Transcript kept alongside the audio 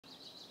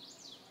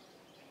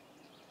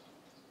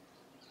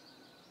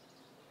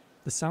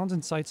The sounds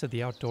and sights of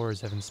the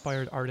outdoors have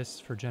inspired artists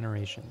for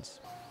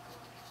generations.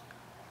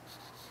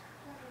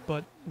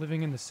 But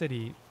living in the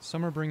city,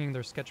 some are bringing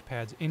their sketch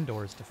pads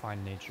indoors to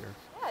find nature.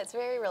 Yeah, it's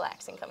very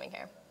relaxing coming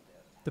here.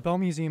 The Bell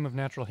Museum of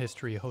Natural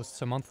History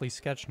hosts a monthly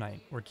sketch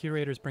night where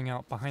curators bring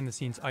out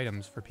behind-the-scenes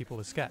items for people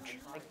to sketch.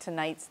 Like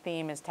tonight's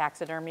theme is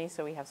taxidermy,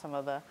 so we have some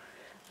of the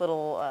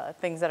little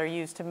things that are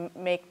used to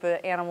make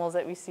the animals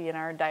that we see in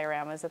our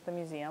dioramas at the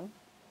museum.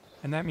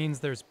 And that means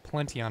there's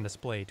plenty on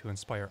display to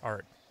inspire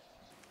art.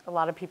 A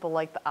lot of people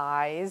like the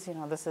eyes. You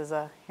know,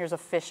 here's a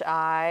fish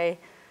eye,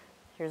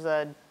 here's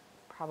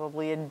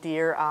probably a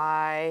deer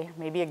eye,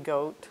 maybe a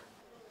goat.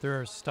 There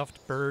are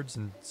stuffed birds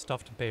and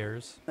stuffed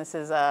bears. This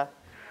is a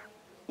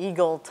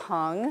eagle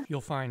tongue.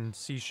 You'll find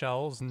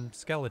seashells and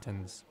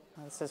skeletons.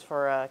 This is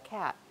for a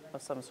cat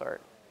of some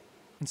sort.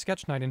 And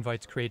Sketch Night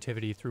invites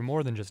creativity through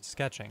more than just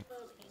sketching.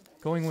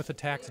 Going with a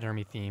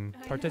taxidermy theme,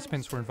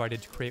 participants were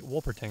invited to create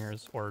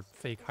Wolpertingers, or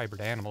fake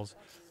hybrid animals,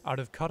 out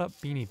of cut-up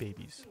Beanie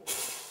Babies.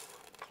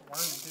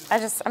 I'm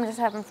just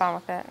having fun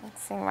with it and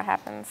seeing what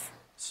happens.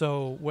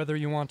 So, whether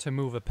you want to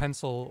move a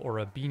pencil or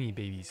a Beanie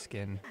Baby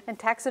skin, And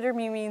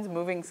taxidermy means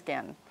moving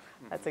skin.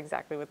 That's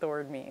exactly what the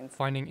word means.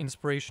 finding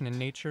inspiration in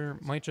nature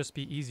might just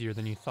be easier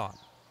than you thought.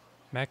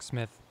 Max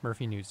Smith,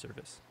 Murphy News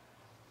Service.